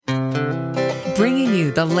bringing you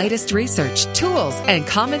the latest research, tools, and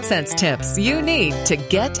common sense tips you need to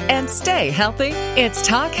get and stay healthy. It's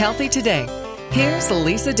Talk Healthy Today. Here's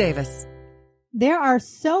Lisa Davis. There are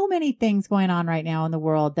so many things going on right now in the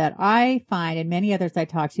world that I find, and many others I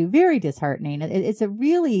talk to, very disheartening. It's a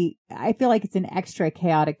really, I feel like it's an extra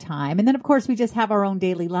chaotic time. And then, of course, we just have our own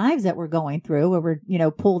daily lives that we're going through where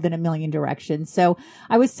we're, pulled in a million directions. So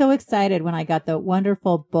I was so excited when I got the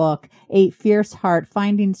wonderful book, A Fierce Heart,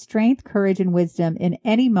 Finding Strength, Courage, and Wisdom in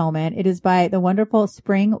Any Moment. It is by the wonderful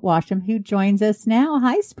Spring Washam, who joins us now.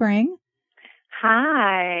 Hi, Spring.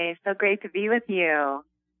 Hi. So great to be with you.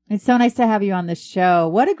 It's so nice to have you on the show.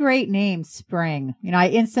 What a great name, Spring. I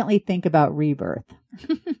instantly think about rebirth.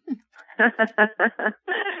 It's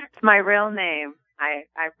my real name. I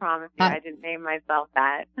promise you, I didn't name myself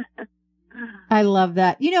that. I love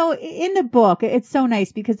that. In the book, it's so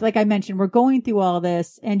nice because like I mentioned, we're going through all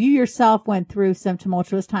this and you yourself went through some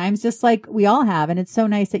tumultuous times just like we all have. And it's so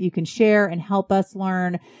nice that you can share and help us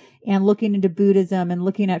learn and looking into Buddhism and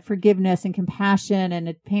looking at forgiveness and compassion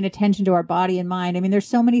and paying attention to our body and mind. I mean, there's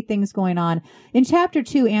so many things going on. In chapter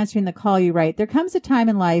 2, Answering the Call, you write, there comes a time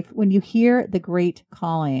in life when you hear the great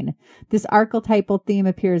calling. This archetypal theme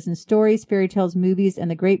appears in stories, fairy tales, movies,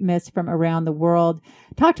 and the great myths from around the world.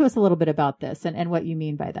 Talk to us a little bit about this and what you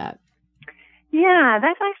mean by that. Yeah,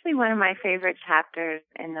 that's actually one of my favorite chapters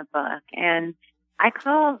in the book. And I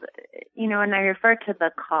called, and I refer to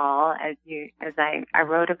the call as I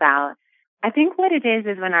wrote about. I think what it is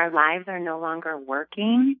when our lives are no longer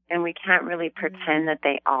working and we can't really pretend that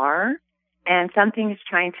they are, and something is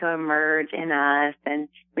trying to emerge in us, and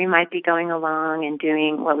we might be going along and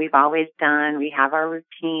doing what we've always done. We have our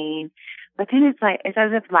routine, but then it's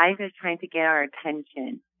as if life is trying to get our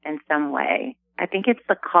attention in some way. I think it's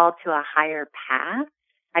the call to a higher path.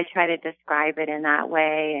 I try to describe it in that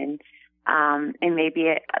way, and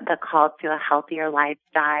maybe the call to a healthier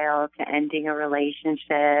lifestyle, to ending a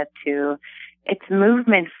relationship, to its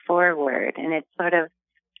movement forward. And it's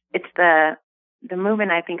the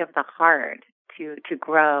movement, I think, of the heart to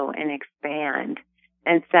grow and expand.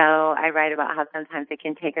 And so I write about how sometimes it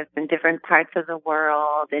can take us in different parts of the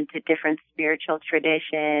world, into different spiritual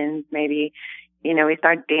traditions. Maybe, we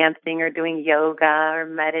start dancing or doing yoga or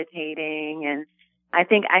meditating, and I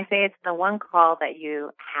say it's the one call that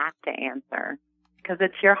you have to answer because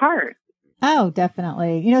it's your heart. Oh,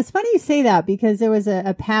 definitely. It's funny you say that because there was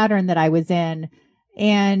a pattern that I was in,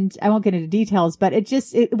 and I won't get into details, but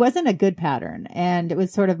it wasn't a good pattern. And it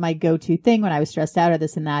was sort of my go-to thing when I was stressed out or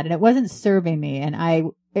this and that. And it wasn't serving me.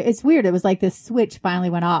 And it's weird. It was like this switch finally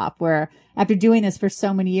went off where after doing this for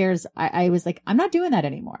so many years, I was like, I'm not doing that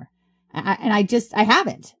anymore. I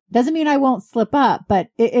haven't. Doesn't mean I won't slip up, but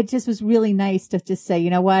it just was really nice to just say, you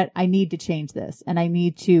know what? I need to change this and I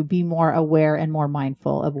need to be more aware and more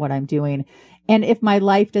mindful of what I'm doing. And if my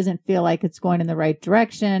life doesn't feel like it's going in the right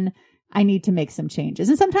direction, I need to make some changes.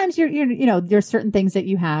 And sometimes there's certain things that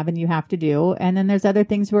you have and you have to do. And then there's other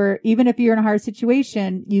things where even if you're in a hard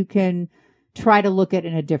situation, you can try to look at it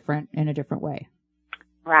in a different way.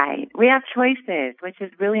 Right. We have choices, which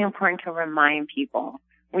is really important to remind people.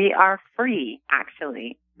 We are free,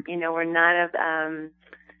 actually. We're none of,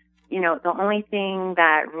 the only thing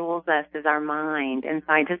that rules us is our mind. And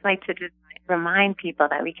so I just like to just remind people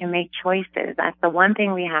that we can make choices. That's the one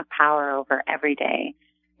thing we have power over every day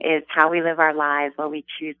is how we live our lives, what we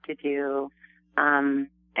choose to do. And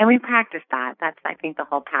we practice that. That's, I think, the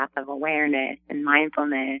whole path of awareness and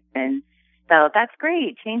mindfulness. And so that's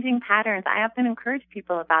great. Changing patterns. I often encourage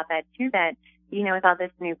people about that too, that with all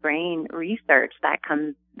this new brain research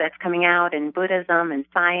that's coming out in Buddhism and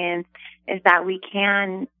science, is that we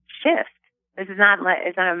can shift. This is not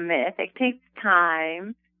a myth. It takes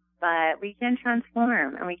time, but we can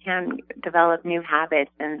transform and we can develop new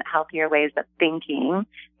habits and healthier ways of thinking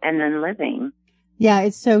and then living. Yeah,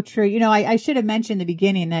 it's so true. I should have mentioned in the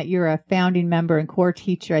beginning that you're a founding member and core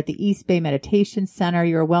teacher at the East Bay Meditation Center.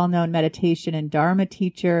 You're a well-known meditation and Dharma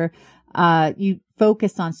teacher. You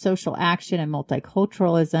focus on social action and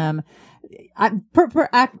multiculturalism.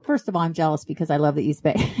 First of all, I'm jealous because I love the East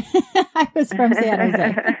Bay. I was from San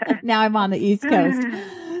Jose. Now I'm on the East Coast.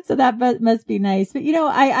 So that must be nice. But,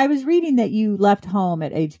 I was reading that you left home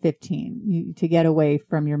at age 15 to get away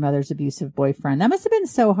from your mother's abusive boyfriend. That must have been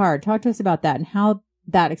so hard. Talk to us about that and how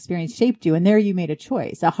that experience shaped you. And there you made a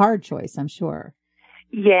choice, a hard choice, I'm sure.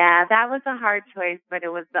 Yeah, that was a hard choice, but it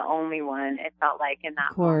was the only one, it felt like, in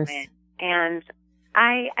that moment. And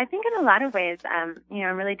I think in a lot of ways, I'm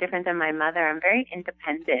really different than my mother. I'm very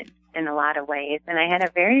independent in a lot of ways. And I had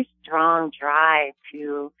a very strong drive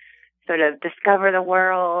to sort of discover the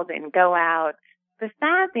world and go out. The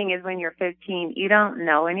sad thing is when you're 15, you don't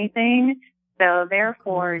know anything. So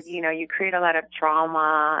therefore, you create a lot of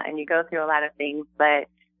trauma and you go through a lot of things. But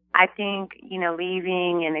I think,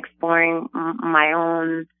 leaving and exploring my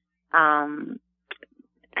own, my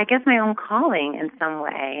own calling in some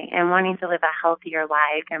way, and wanting to live a healthier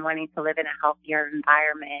life and wanting to live in a healthier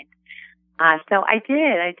environment. So I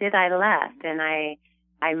did. I left and I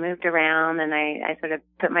moved around and I sort of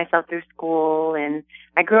put myself through school, and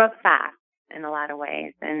I grew up fast in a lot of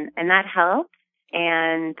ways, and that helped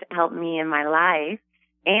and helped me in my life.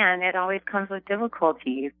 And it always comes with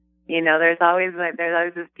difficulties. There's always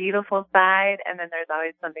this beautiful side, and then there's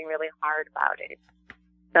always something really hard about it.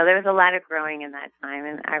 So there was a lot of growing in that time,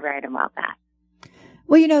 and I write about that.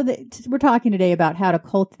 Well, we're talking today about how to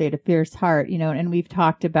cultivate a fierce heart, and we've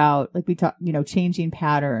talked about, changing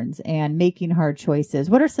patterns and making hard choices.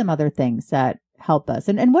 What are some other things that help us?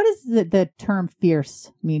 And what does the term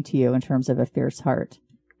fierce mean to you in terms of a fierce heart?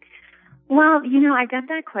 Well, I got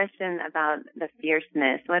that question about the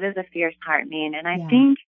fierceness. What does a fierce heart mean? And I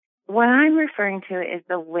think what I'm referring to is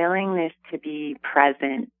the willingness to be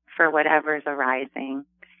present for whatever's arising.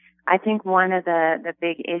 I think one of the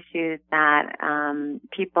big issues that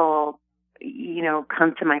people,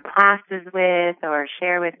 come to my classes with or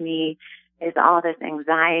share with me is all this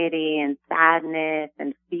anxiety and sadness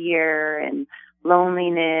and fear and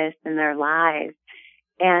loneliness in their lives.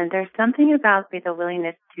 And there's something about the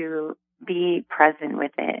willingness to be present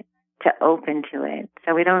with it, to open to it.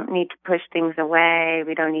 So we don't need to push things away.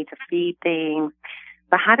 We don't need to feed things.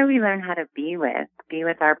 But how do we learn how to be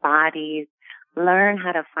with our bodies, learn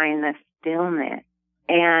how to find the stillness?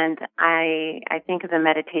 And I think of the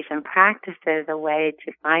meditation practice as a way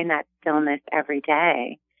to find that stillness every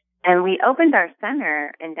day. And we opened our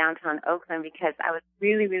center in downtown Oakland because I was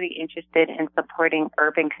really, really interested in supporting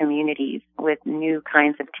urban communities with new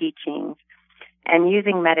kinds of teachings and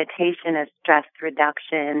using meditation as stress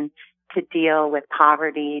reduction to deal with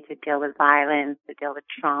poverty, to deal with violence, to deal with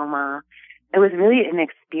trauma. It was really an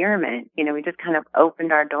experiment. We just kind of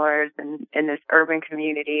opened our doors in this urban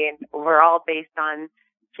community, and we're all based on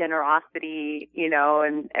generosity,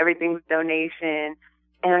 and everything's donation.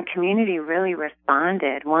 And the community really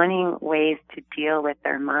responded, wanting ways to deal with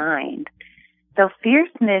their mind. So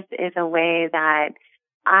fierceness is a way that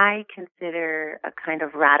I consider a kind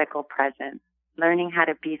of radical presence, learning how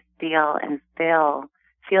to be still and feel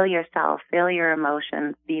yourself, feel your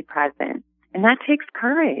emotions, be present. And that takes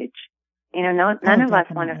courage. None of us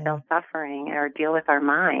want to feel suffering or deal with our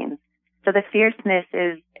minds. So the fierceness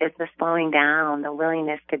is the slowing down, the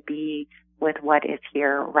willingness to be with what is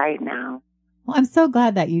here right now. Well, I'm so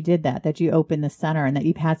glad that you did that you opened the center and that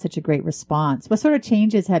you've had such a great response. What sort of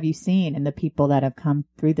changes have you seen in the people that have come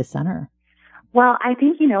through the center? Well, I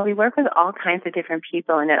think, we work with all kinds of different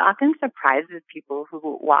people, and it often surprises people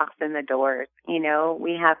who walks in the doors.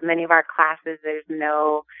 We have many of our classes, there's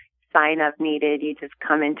no sign up needed. You just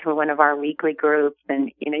come into one of our weekly groups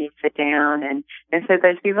and, you sit down and so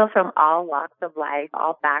there's people from all walks of life,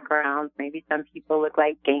 all backgrounds. Maybe some people look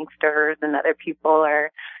like gangsters and other people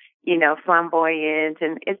are, flamboyant,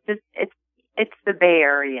 and it's the Bay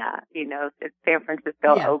Area, it's San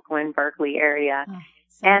Francisco, Oakland, Berkeley area. Oh,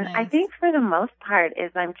 so and nice. I think for the most part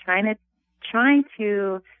is I'm trying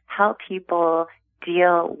to help people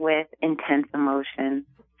deal with intense emotion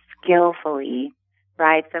skillfully.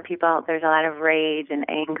 Right. So there's a lot of rage and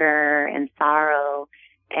anger and sorrow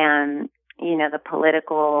and, the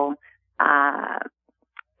political,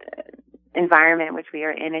 environment which we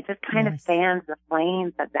are in. It just kind of fans the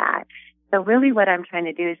flames of that. So really what I'm trying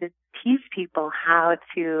to do is just teach people how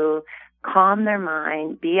to calm their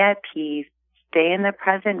mind, be at peace, stay in the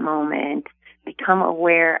present moment, become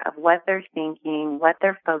aware of what they're thinking, what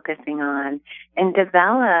they're focusing on, and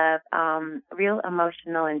develop real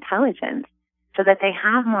emotional intelligence. So that they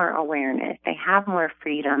have more awareness, they have more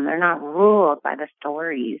freedom, they're not ruled by the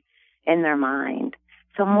stories in their mind.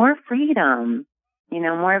 So more freedom,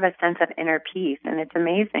 more of a sense of inner peace, and it's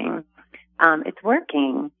amazing. It's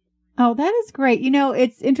working. Oh, that is great.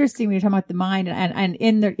 It's interesting when you're talking about the mind, and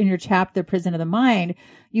in your chapter, Prison of the Mind,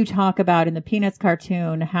 you talk about in the Peanuts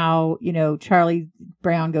cartoon how, Charlie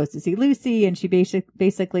Brown goes to see Lucy, and she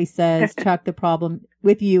basically says, Chuck, the problem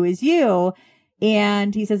with you is you.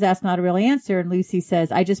 And he says, that's not a real answer. And Lucy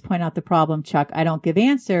says, I just point out the problem, Chuck. I don't give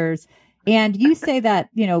answers. And you say that,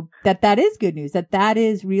 that is good news, that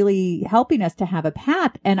is really helping us to have a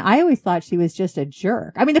path. And I always thought she was just a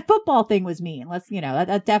jerk. I mean, the football thing was mean.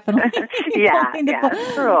 That definitely.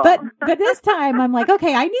 True. But this time I'm like,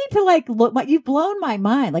 okay, I need to look, you've blown my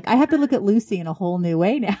mind. I have to look at Lucy in a whole new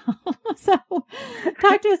way now. So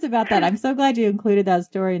talk to us about that. I'm so glad you included that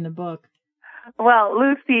story in the book. Well,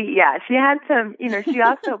 Lucy, yeah, she had some, she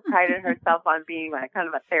also prided herself on being like kind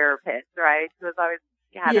of a therapist, right?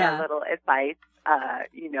 She had her little advice,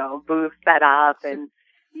 booth set up and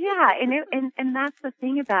and that's the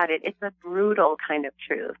thing about it. It's a brutal kind of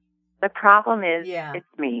truth. The problem is it's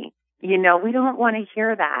me. We don't want to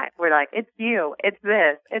hear that. We're like, it's you, it's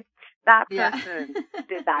this, it's that person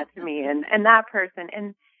did that to me and that person.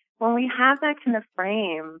 And when we have that kind of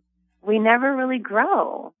frame, we never really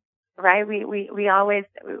grow, right? We always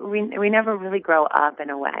never really grow up in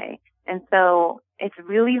a way. And so it's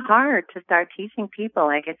really hard to start teaching people,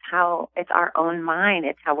 like it's our own mind.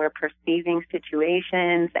 It's how we're perceiving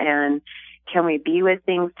situations, and can we be with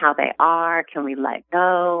things how they are? Can we let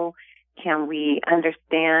go? Can we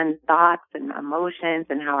understand thoughts and emotions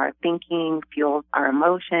and how our thinking fuels our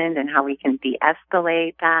emotions and how we can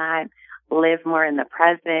de-escalate that, live more in the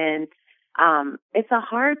present? It's a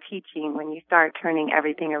hard teaching when you start turning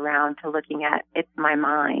everything around to looking at it's my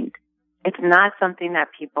mind. It's not something that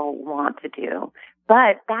people want to do,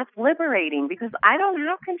 but that's liberating because I don't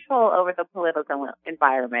have control over the political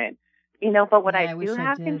environment, but what I do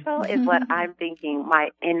have control is what I'm thinking, my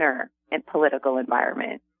inner and political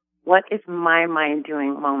environment. What is my mind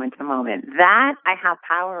doing moment to moment? That I have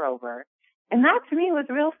power over. And that to me was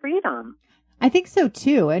real freedom. I think so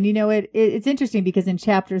too. And it's interesting because in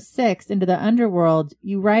chapter 6, Into the Underworld,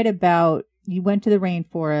 you write about you went to the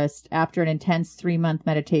rainforest after an intense 3-month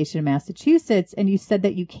meditation in Massachusetts, and you said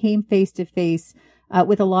that you came face to face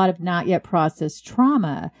with a lot of not yet processed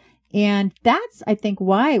trauma. And that's, I think,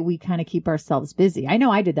 why we kind of keep ourselves busy. I know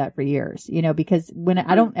I did that for years, because when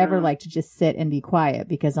I don't ever like to just sit and be quiet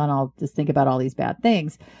because then I'll just think about all these bad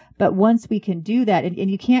things. But once we can do that, and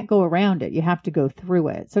you can't go around it, you have to go through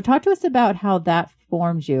it. So talk to us about how that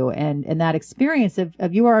formed you and that experience of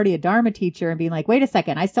you were already a Dharma teacher and being like, wait a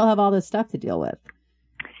second, I still have all this stuff to deal with.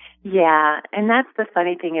 Yeah, and that's the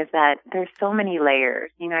funny thing is that there's so many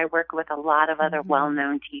layers. I work with a lot of other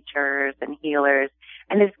well-known teachers and healers,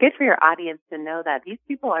 and it's good for your audience to know that these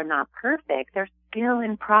people are not perfect. They're still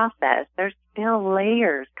in process. There's still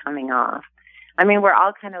layers coming off. I mean, we're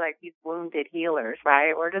all kind of like these wounded healers,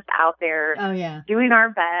 right? We're just out there doing our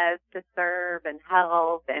best to serve and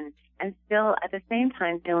help and still at the same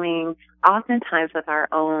time doing oftentimes with our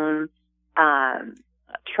own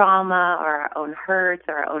trauma or our own hurts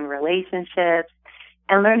or our own relationships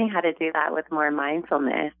and learning how to do that with more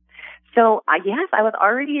mindfulness. So yes, I was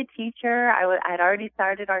already a teacher. I'd already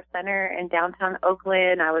started our center in downtown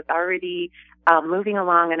Oakland. I was already moving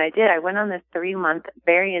along, and I went on this 3-month,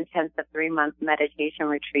 very intensive 3-month meditation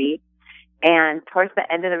retreat. And towards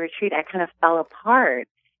the end of the retreat, I kind of fell apart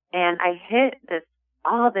and I hit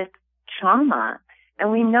all this trauma.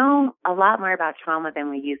 And we know a lot more about trauma than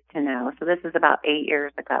we used to know. So this is about 8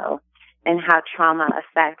 years ago, and how trauma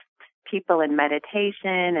affects people in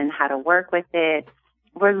meditation and how to work with it.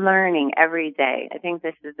 We're learning every day. I think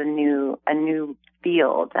this is a new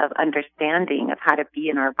field of understanding of how to be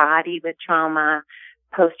in our body with trauma,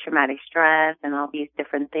 post-traumatic stress, and all these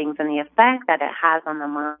different things, and the effect that it has on the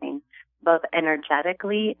mind, both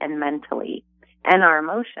energetically and mentally, and our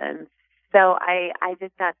emotions. So I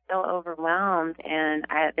just got so overwhelmed, and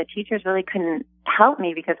the teachers really couldn't help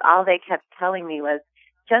me because all they kept telling me was,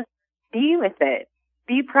 just be with it,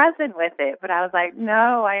 be present with it. But I was like,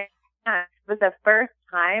 no, I can't. It was the first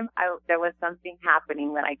time there was something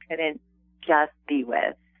happening that I couldn't just be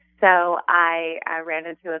with. So I ran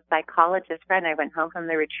into a psychologist friend. I went home from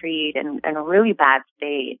the retreat in a really bad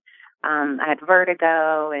state. I had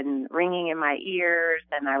vertigo and ringing in my ears,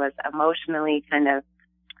 and I was emotionally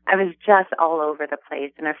I was just all over the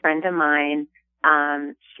place. And a friend of mine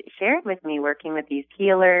shared with me working with these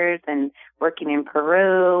healers and working in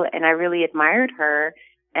Peru, and I really admired her.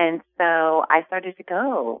 And so I started to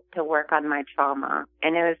go to work on my trauma,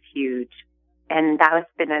 and it was huge. And that's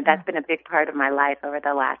been a big part of my life over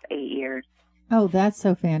the last 8 years. Oh, that's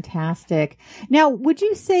so fantastic. Now, would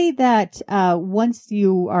you say that once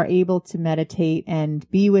you are able to meditate and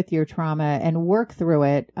be with your trauma and work through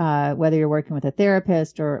it, whether you're working with a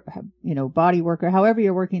therapist or, body work or however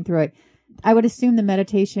you're working through it, I would assume the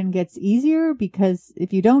meditation gets easier because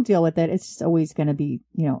if you don't deal with it, it's just always going to be,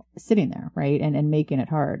 sitting there, right? And making it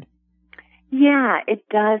hard. Yeah, it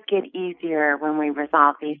does get easier when we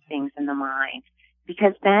resolve these things in the mind.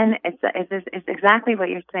 Because then it's exactly what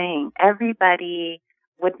you're saying. Everybody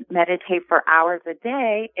would meditate for hours a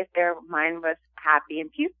day if their mind was happy and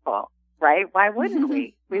peaceful, right? Why wouldn't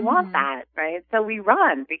we? We want that, right? So we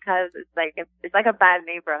run because it's like a bad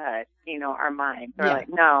neighborhood, our minds. We're like,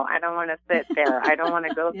 no, I don't want to sit there. I don't want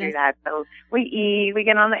to go through that. So we eat, we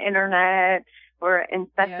get on the internet, we're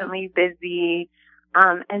incessantly busy.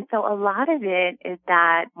 And so a lot of it is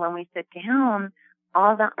that when we sit down,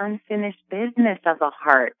 all the unfinished business of the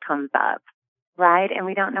heart comes up, right? And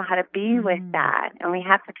we don't know how to be with that. And we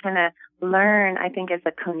have to kind of learn, I think, as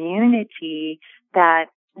a community that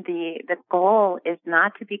the goal is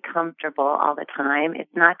not to be comfortable all the time.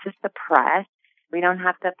 It's not to suppress. We don't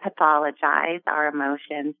have to pathologize our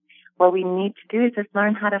emotions. What we need to do is just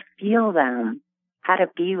learn how to feel them, how to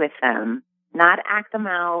be with them, not act them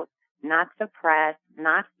out, not suppress,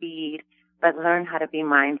 not feed, but learn how to be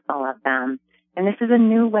mindful of them. And this is a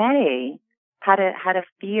new way how to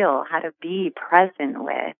feel, how to be present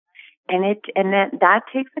with. And that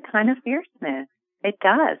takes a kind of fierceness. It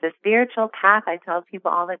does. The spiritual path, I tell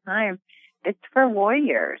people all the time, it's for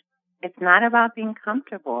warriors. It's not about being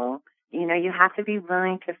comfortable. You know, you have to be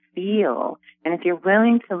willing to feel. And if you're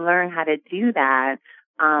willing to learn how to do that,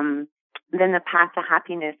 then the path to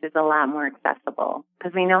happiness is a lot more accessible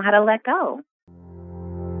because we know how to let go.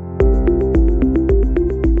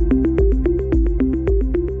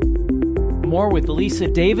 More with Lisa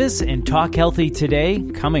Davis and Talk Healthy Today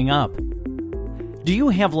coming up. Do you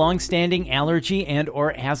have long-standing allergy and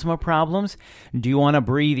or asthma problems? Do you want to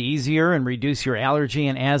breathe easier and reduce your allergy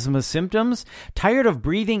and asthma symptoms? Tired of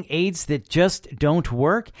breathing aids that just don't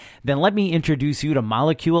work? Then let me introduce you to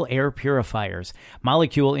Molekule Air Purifiers.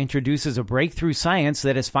 Molekule introduces a breakthrough science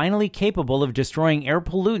that is finally capable of destroying air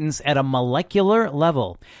pollutants at a molecular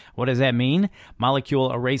level. What does that mean?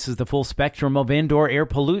 Molekule erases the full spectrum of indoor air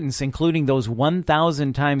pollutants, including those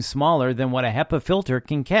 1,000 times smaller than what a HEPA filter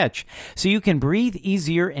can catch, so you can breathe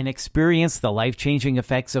easier and experience the life-changing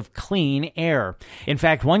effects of clean air. In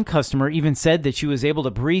fact, one customer even said that she was able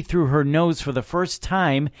to breathe through her nose for the first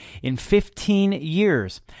time in 15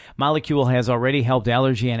 years. Molekule has already helped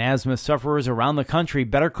allergy and asthma sufferers around the country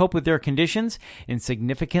better cope with their conditions and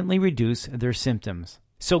significantly reduce their symptoms.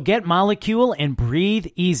 So get Molekule and breathe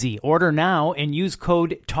easy. Order now and use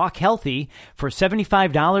code TALKHEALTHY for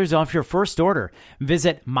 $75 off your first order.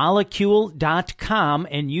 Visit Molekule.com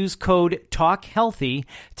and use code TALKHEALTHY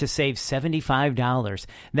to save $75.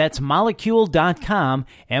 That's Molekule.com,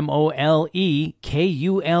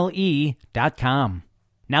 Molekule.com.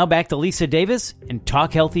 Now back to Lisa Davis and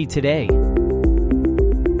Talk Healthy Today.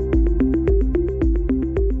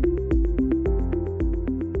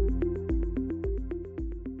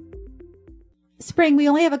 Spring, we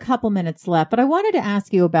only have a couple minutes left, but I wanted to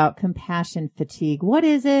ask you about compassion fatigue. What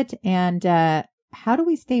is it, and how do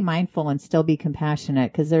we stay mindful and still be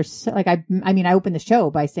compassionate? Because there's so, I opened the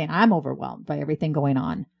show by saying I'm overwhelmed by everything going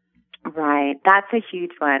on. Right. That's a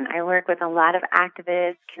huge one. I work with a lot of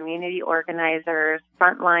activists, community organizers,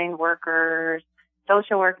 frontline workers,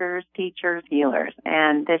 social workers, teachers, healers,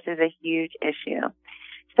 and this is a huge issue.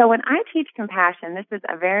 So when I teach compassion, this is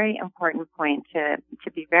a very important point to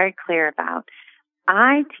be very clear about.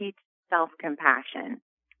 I teach self-compassion.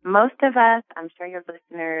 Most of us, I'm sure your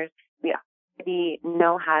listeners, we already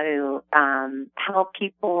know how to help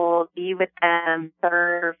people, be with them,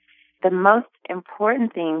 serve. The most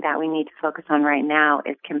important thing that we need to focus on right now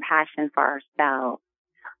is compassion for ourselves.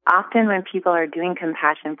 Often when people are doing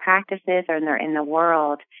compassion practices or they're in the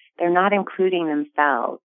world, they're not including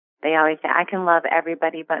themselves. They always say, I can love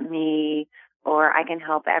everybody but me, or I can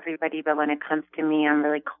help everybody, but when it comes to me, I'm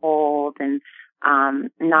really cold and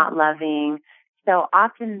not loving. So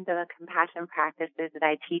often the compassion practices that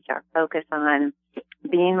I teach are focused on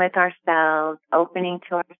being with ourselves, opening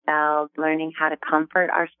to ourselves, learning how to comfort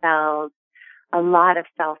ourselves, a lot of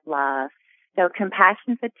self-love. So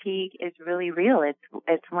compassion fatigue is really real.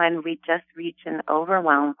 It's when we just reach an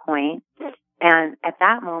overwhelm point, and at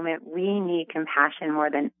that moment we need compassion more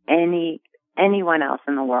than anyone else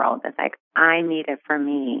in the world. It's like, I need it for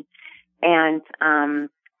me. And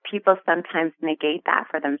people sometimes negate that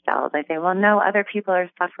for themselves. They say, well, no, other people are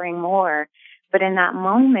suffering more. But in that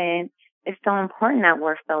moment, it's so important that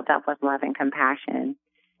we're filled up with love and compassion.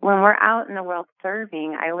 When we're out in the world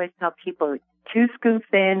serving, I always tell people 2 scoops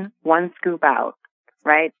in, 1 scoop out,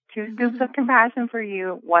 right? 2 scoops of compassion for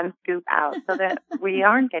you, 1 scoop out, so that we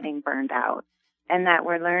aren't getting burned out and that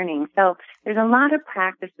we're learning. So there's a lot of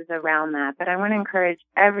practices around that, but I want to encourage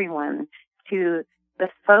everyone to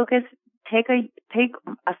focus. Take a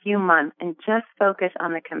few months and just focus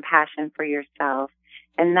on the compassion for yourself,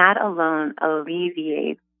 and that alone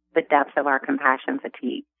alleviates the depths of our compassion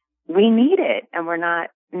fatigue. We need it, and we're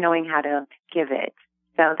not knowing how to give it.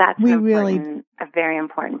 So that's a very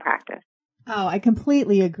important practice. Oh, I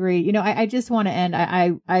completely agree. You know, I just want to end.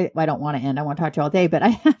 I don't want to end. I want to talk to you all day, but I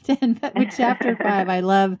have to end with chapter 5. I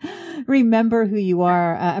love remember who you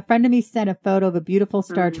are. A friend of me sent a photo of a beautiful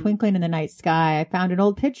star twinkling in the night sky. I found an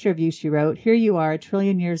old picture of you, she wrote. Here you are, 1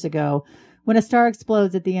 trillion years ago. When a star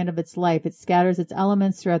explodes at the end of its life, it scatters its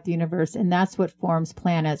elements throughout the universe, and that's what forms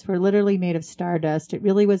planets. We're literally made of stardust. It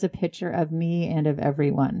really was a picture of me and of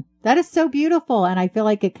everyone. That is so beautiful, and I feel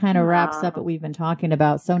like it kind of wraps up what we've been talking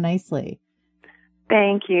about so nicely.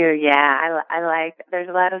 Thank you. Yeah, I like, there's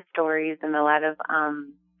a lot of stories and a lot of,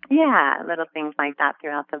 little things like that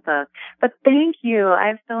throughout the book. But thank you.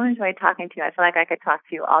 I've so enjoyed talking to you. I feel like I could talk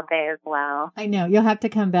to you all day as well. I know. You'll have to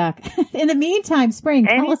come back. In the meantime, Spring,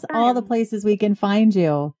 tell us all the places we can find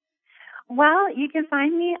you. Well, you can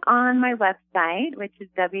find me on my website, which is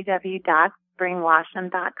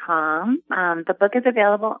www.springwasham.com. The book is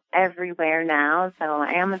available everywhere now, so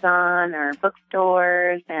Amazon or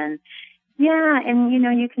bookstores, and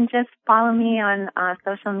you can just follow me on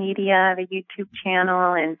social media, the YouTube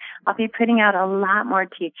channel, and I'll be putting out a lot more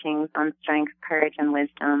teachings on strength, courage, and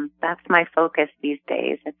wisdom. That's my focus these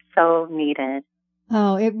days. It's so needed.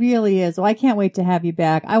 Oh, it really is. Well, I can't wait to have you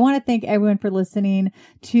back. I want to thank everyone for listening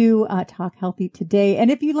to Talk Healthy today. And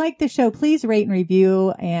if you like the show, please rate and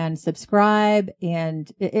review and subscribe. And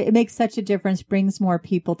it makes such a difference, brings more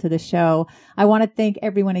people to the show. I want to thank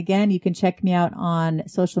everyone again. You can check me out on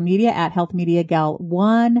social media at Health Media Gal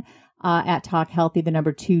 1, at Talk Healthy, the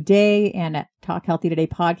number 2 day, and at Talk Healthy Today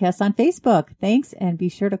podcast on Facebook. Thanks. And be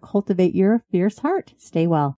sure to cultivate your fierce heart. Stay well.